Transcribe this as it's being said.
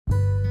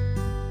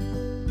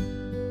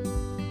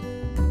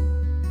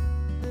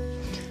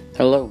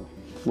Hello,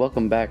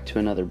 welcome back to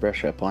another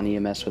Brush Up on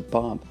EMS with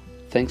Bob.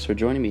 Thanks for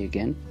joining me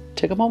again.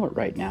 Take a moment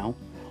right now,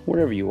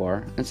 wherever you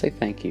are, and say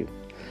thank you.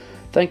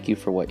 Thank you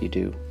for what you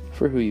do,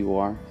 for who you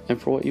are, and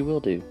for what you will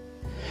do.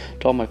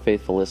 To all my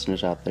faithful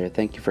listeners out there,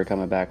 thank you for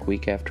coming back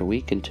week after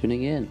week and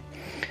tuning in.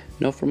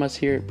 Know from us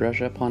here at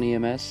Brush Up on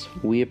EMS,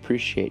 we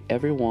appreciate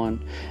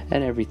everyone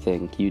and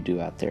everything you do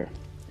out there.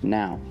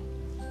 Now,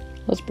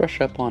 let's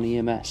brush up on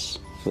EMS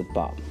with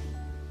Bob.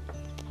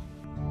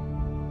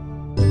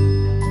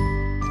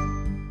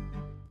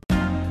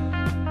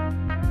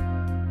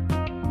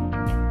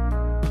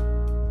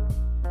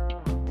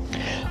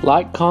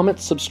 Like, comment,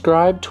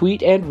 subscribe,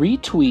 tweet, and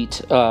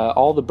retweet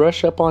all the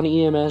Brush Up on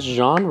EMS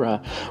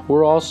genre.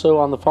 We're also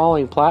on the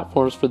following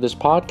platforms for this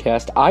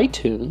podcast: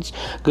 iTunes,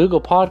 Google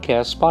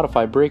Podcasts,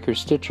 Spotify, Breaker,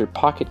 Stitcher,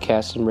 Pocket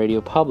Cast, and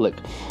Radio Public.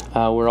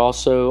 We're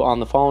also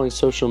on the following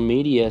social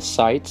media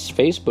sites: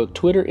 Facebook,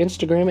 Twitter,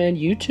 Instagram, and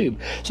YouTube.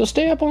 So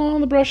stay up on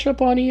the Brush Up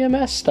on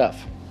EMS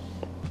stuff.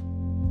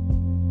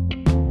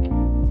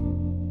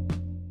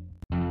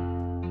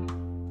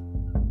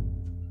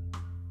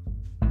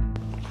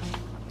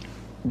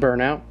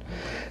 Burnout?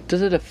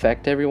 Does it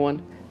affect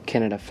everyone?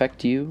 Can it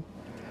affect you?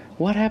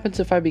 What happens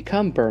if I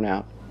become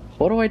burnout?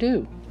 What do I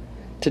do?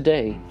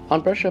 Today,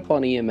 on Brush Up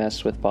on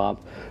EMS with Bob,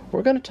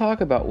 we're going to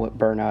talk about what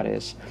burnout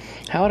is,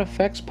 how it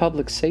affects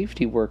public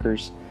safety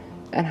workers,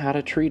 and how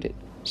to treat it.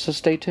 So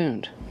stay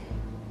tuned.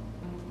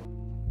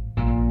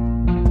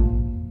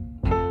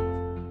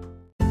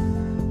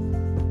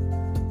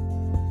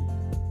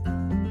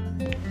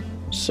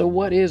 So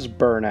what is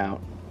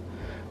burnout?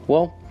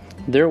 Well,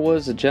 there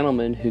was a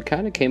gentleman who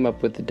kind of came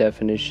up with the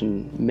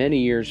definition many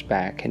years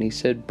back, and he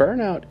said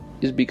burnout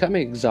is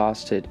becoming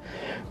exhausted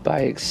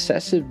by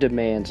excessive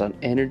demands on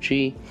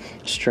energy,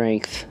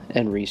 strength,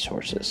 and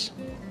resources.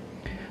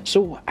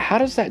 So how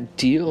does that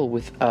deal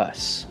with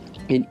us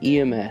in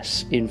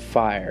EMS, in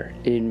fire,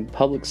 in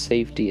public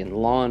safety, and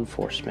law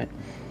enforcement?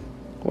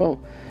 Well,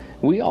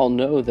 we all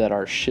know that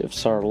our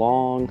shifts are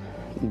long,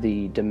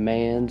 the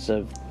demands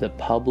of the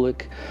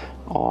public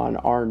on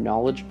our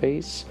knowledge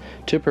base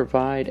to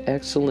provide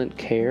excellent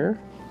care.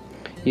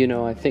 You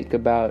know, I think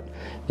about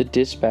the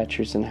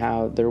dispatchers and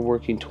how they're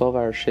working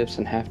 12-hour shifts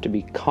and have to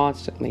be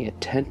constantly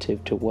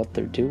attentive to what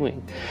they're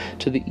doing.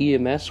 To the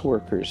EMS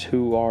workers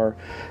who are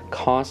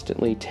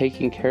constantly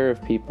taking care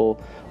of people,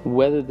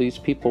 whether these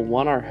people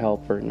want our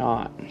help or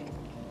not.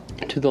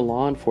 To the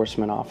law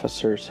enforcement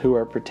officers who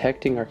are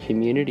protecting our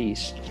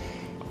communities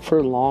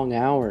for long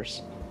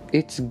hours.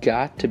 It's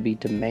got to be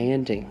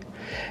demanding,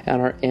 and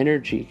our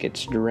energy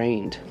gets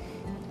drained.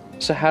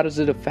 So how does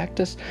it affect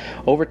us?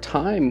 Over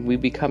time, we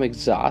become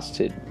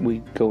exhausted. We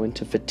go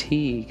into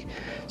fatigue.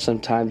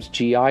 Sometimes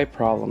GI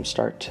problems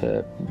start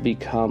to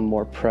become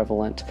more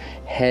prevalent.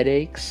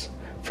 Headaches,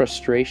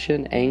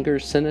 frustration, anger,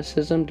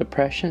 cynicism,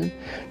 depression.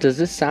 Does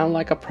this sound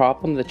like a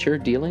problem that you're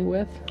dealing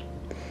with?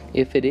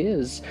 If it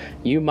is,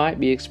 you might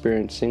be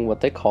experiencing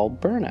what they call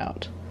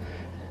burnout.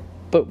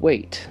 But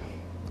wait.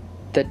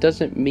 That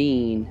doesn't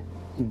mean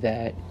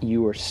that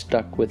you are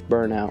stuck with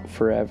burnout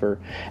forever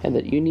and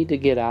that you need to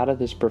get out of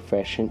this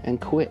profession and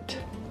quit.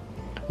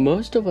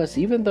 Most of us,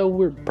 even though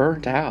we're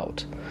burnt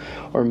out,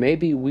 or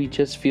maybe we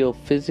just feel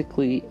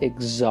physically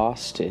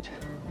exhausted,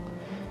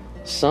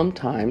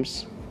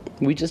 sometimes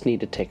we just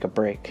need to take a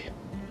break.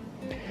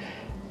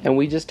 And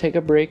we just take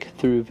a break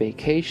through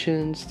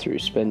vacations, through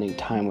spending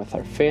time with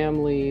our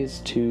families,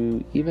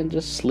 to even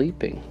just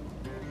sleeping.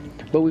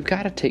 But we've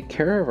got to take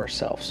care of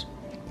ourselves.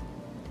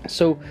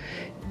 So,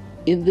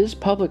 in this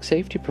public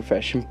safety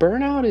profession,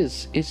 burnout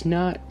is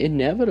not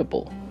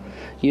inevitable.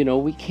 You know,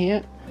 we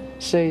can't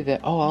say that,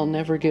 oh, I'll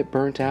never get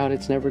burnt out,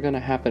 it's never going to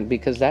happen,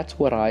 because that's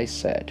what I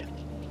said.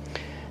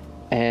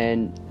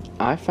 And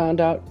I found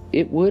out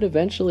it would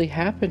eventually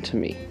happen to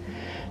me.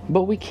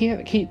 But we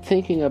can't keep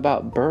thinking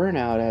about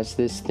burnout as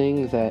this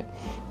thing that,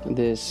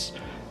 this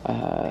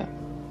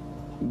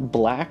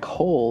black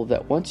hole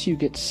that once you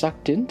get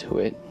sucked into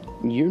it,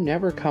 you're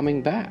never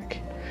coming back.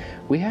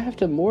 We have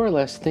to more or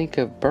less think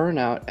of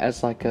burnout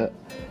as like a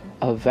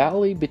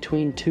valley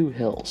between two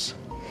hills.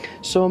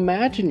 So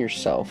imagine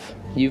yourself,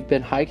 you've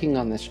been hiking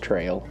on this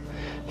trail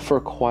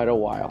for quite a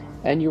while,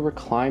 and you were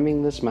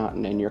climbing this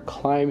mountain, and you're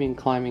climbing,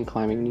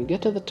 and you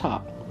get to the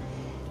top,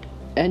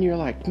 and you're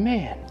like,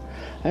 man,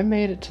 I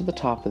made it to the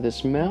top of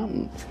this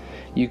mountain.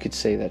 You could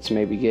say that's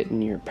maybe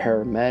getting your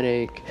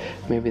paramedic,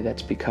 maybe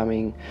that's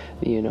becoming,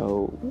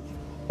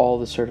 all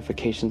the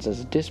certifications as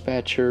a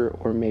dispatcher,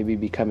 or maybe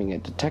becoming a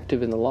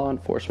detective in the law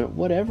enforcement,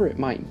 whatever it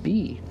might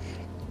be.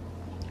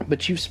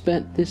 But you've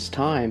spent this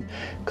time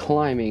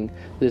climbing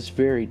this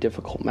very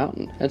difficult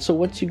mountain. And so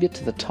once you get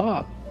to the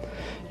top,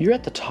 you're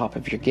at the top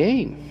of your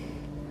game.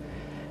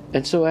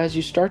 And so as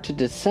you start to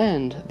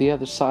descend the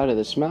other side of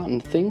this mountain,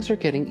 things are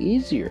getting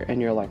easier.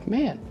 And you're like,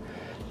 man,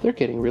 they're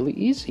getting really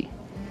easy.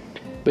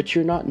 But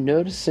you're not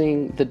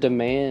noticing the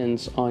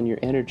demands on your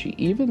energy.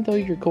 Even though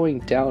you're going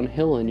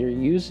downhill and you're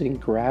using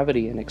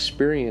gravity and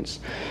experience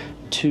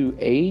to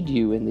aid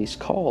you in these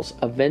calls,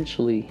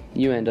 eventually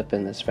you end up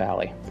in this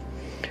valley.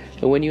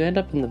 And when you end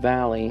up in the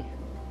valley,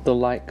 the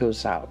light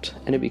goes out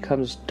and it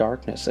becomes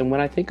darkness. And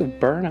when I think of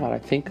burnout, I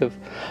think of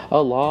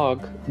a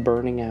log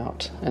burning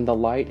out and the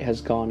light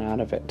has gone out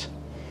of it.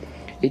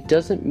 It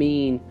doesn't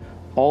mean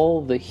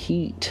all the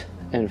heat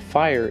and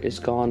fire is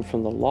gone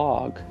from the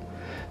log,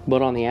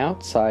 but on the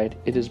outside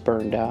it is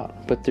burned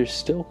out. But there's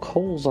still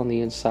coals on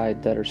the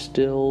inside that are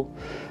still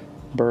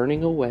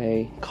burning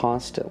away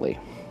constantly.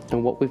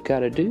 And what we've got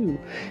to do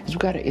is we've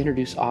got to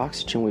introduce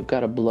oxygen, we've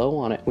got to blow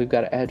on it, we've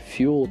got to add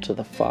fuel to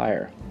the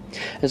fire.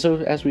 And so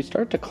as we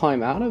start to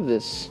climb out of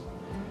this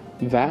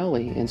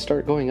valley and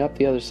start going up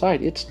the other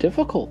side, it's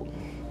difficult.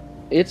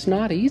 It's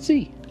not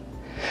easy.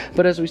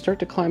 But as we start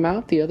to climb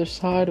out the other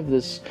side of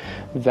this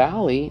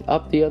valley,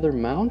 up the other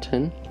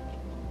mountain,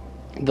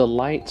 the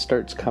light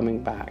starts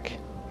coming back.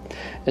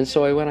 And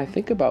so when I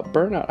think about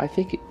burnout, I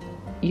think,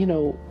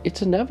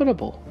 it's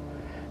inevitable.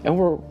 And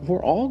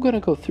we're all going to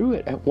go through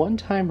it at one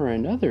time or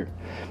another.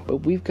 But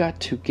we've got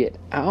to get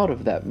out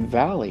of that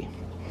valley.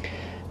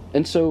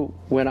 And so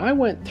when I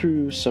went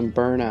through some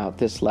burnout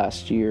this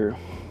last year,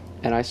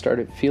 and I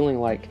started feeling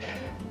like,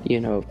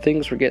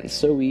 things were getting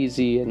so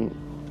easy and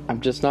I'm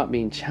just not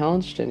being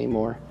challenged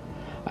anymore,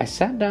 I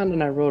sat down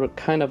and I wrote a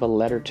kind of a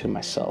letter to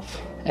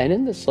myself. And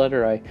in this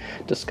letter, I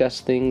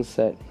discussed things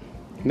that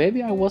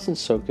maybe I wasn't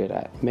so good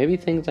at, maybe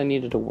things I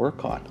needed to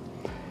work on.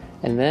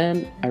 And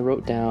then I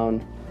wrote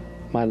down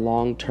my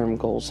long-term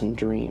goals and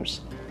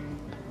dreams.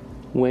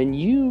 When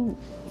you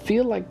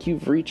feel like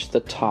you've reached the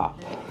top,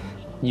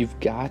 you've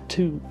got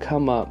to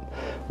come up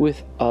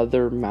with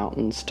other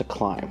mountains to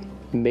climb.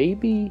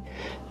 Maybe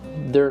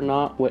they're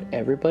not what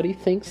everybody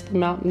thinks the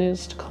mountain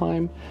is to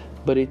climb,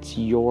 but it's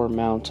your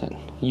mountain.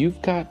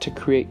 You've got to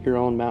create your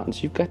own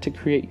mountains. You've got to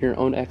create your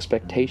own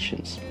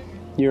expectations,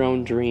 your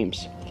own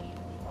dreams.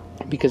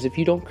 Because if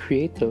you don't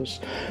create those,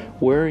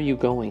 where are you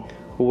going?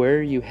 Where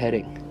are you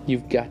heading?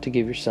 You've got to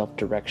give yourself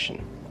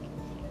direction.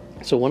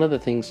 So one of the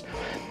things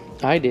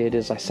I did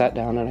is I sat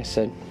down and I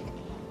said,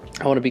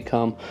 I want to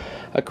become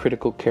a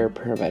critical care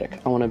paramedic.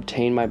 I want to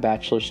obtain my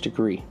bachelor's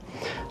degree.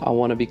 I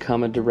want to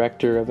become a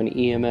director of an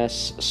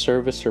EMS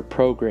service or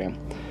program.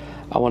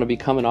 I want to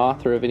become an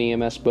author of an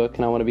EMS book,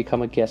 and I want to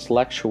become a guest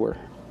lecturer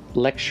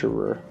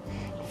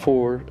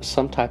for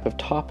some type of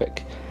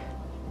topic,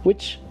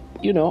 which,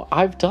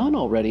 I've done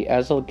already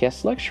as a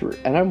guest lecturer,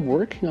 and I'm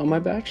working on my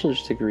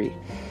bachelor's degree.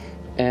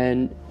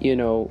 And,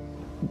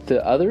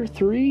 the other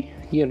three,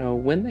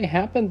 when they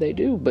happen, they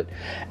do. But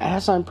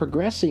as I'm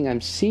progressing,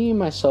 I'm seeing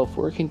myself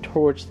working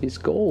towards these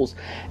goals,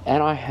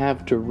 and I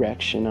have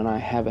direction and I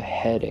have a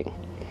heading.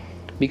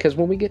 Because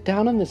when we get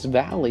down in this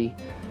valley,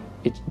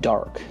 it's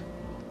dark.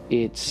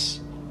 It's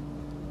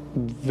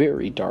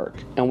very dark,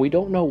 and we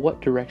don't know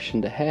what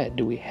direction to head.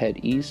 Do we head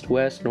east,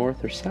 west,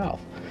 north, or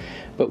south?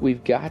 But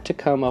we've got to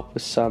come up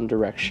with some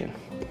direction.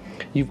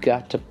 You've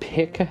got to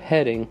pick a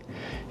heading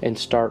and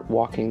start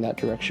walking that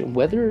direction.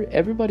 Whether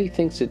everybody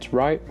thinks it's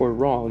right or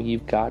wrong,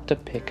 you've got to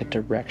pick a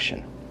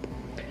direction.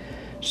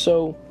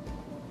 So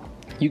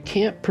you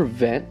can't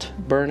prevent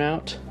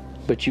burnout,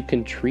 but you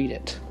can treat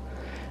it.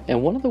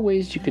 And one of the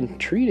ways you can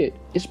treat it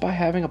is by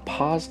having a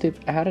positive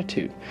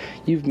attitude.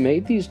 You've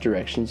made these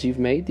directions, you've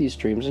made these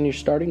dreams, and you're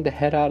starting to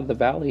head out of the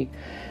valley,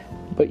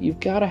 but you've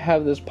got to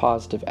have this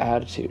positive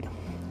attitude.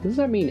 Does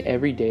that mean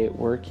every day at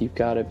work you've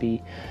got to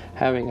be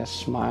having a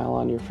smile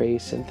on your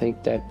face and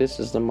think that this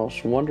is the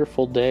most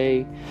wonderful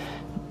day,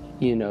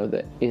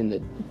 that in the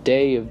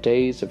day of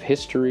days of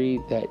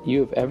history that you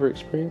have ever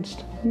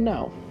experienced?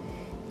 No.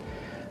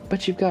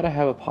 But you've got to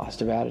have a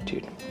positive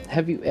attitude.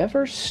 Have you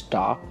ever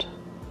stopped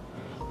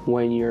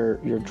when you're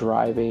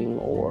driving,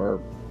 or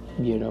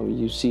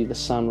you see the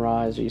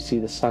sunrise, or you see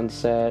the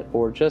sunset,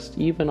 or just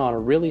even on a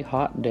really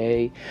hot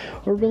day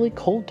or really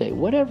cold day,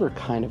 whatever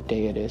kind of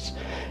day it is,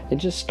 and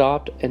just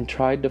stopped and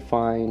tried to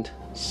find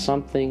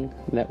something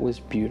that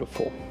was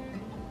beautiful?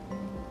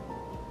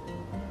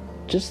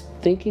 Just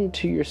thinking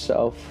to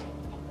yourself,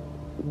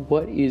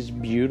 what is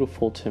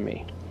beautiful to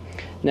me?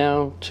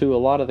 Now, to a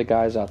lot of the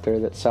guys out there,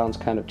 that sounds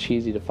kind of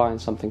cheesy to find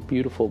something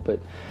beautiful, but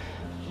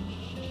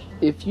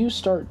if you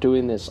start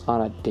doing this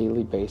on a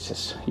daily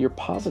basis, your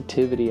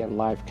positivity in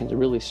life can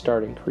really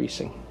start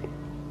increasing.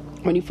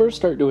 When you first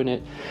start doing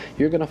it,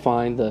 you're going to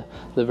find the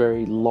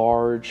very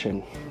large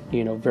and,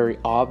 very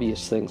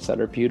obvious things that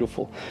are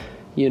beautiful.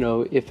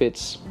 If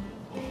it's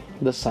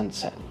the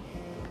sunset,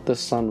 the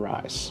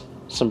sunrise,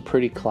 some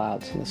pretty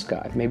clouds in the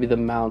sky, maybe the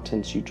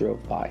mountains you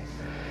drove by.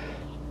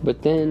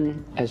 But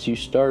then as you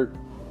start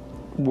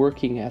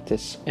working at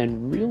this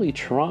and really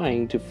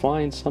trying to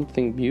find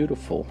something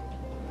beautiful,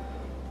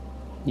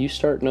 you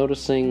start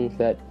noticing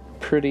that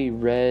pretty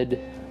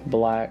red,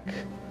 black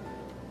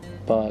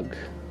bug,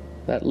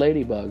 that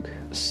ladybug,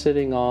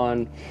 sitting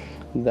on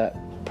that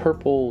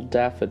purple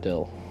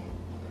daffodil,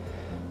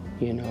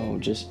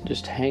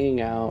 just hanging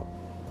out,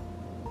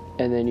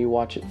 and then you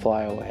watch it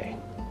fly away.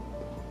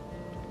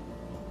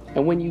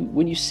 And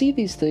when you see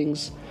these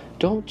things,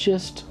 don't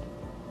just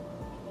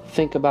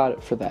think about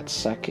it for that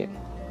second.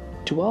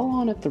 Dwell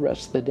on it the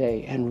rest of the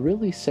day and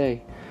really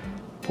say,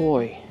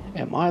 boy,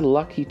 am I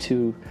lucky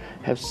to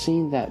have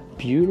seen that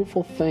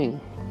beautiful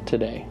thing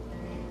today.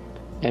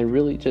 And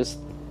really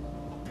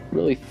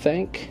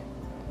thank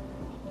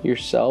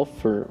yourself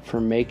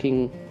for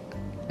making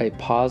a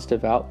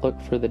positive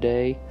outlook for the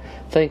day.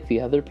 Thank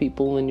the other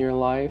people in your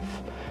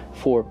life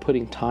for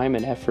putting time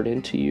and effort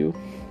into you.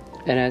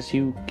 And as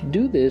you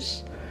do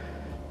this,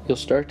 you'll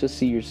start to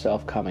see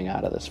yourself coming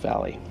out of this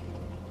valley.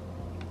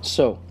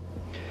 So,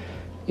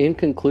 in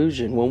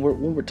conclusion, when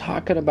we're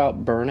talking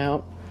about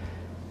burnout,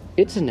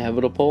 it's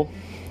inevitable,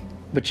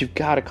 but you've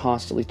got to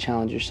constantly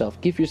challenge yourself.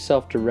 Give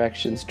yourself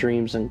directions,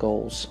 dreams, and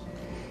goals,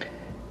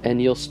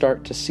 and you'll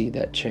start to see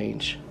that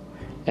change.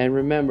 And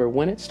remember,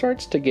 when it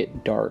starts to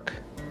get dark,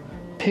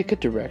 pick a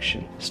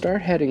direction.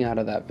 Start heading out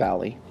of that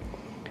valley.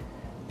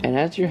 And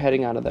as you're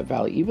heading out of that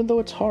valley, even though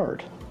it's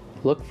hard,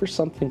 look for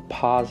something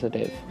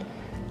positive,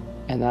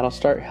 and that'll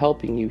start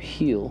helping you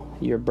heal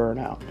your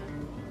burnout.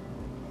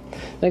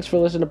 Thanks for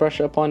listening to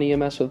Brush Up on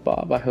EMS with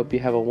Bob. I hope you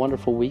have a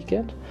wonderful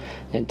weekend,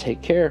 and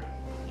take care.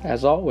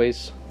 As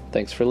always,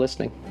 thanks for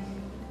listening.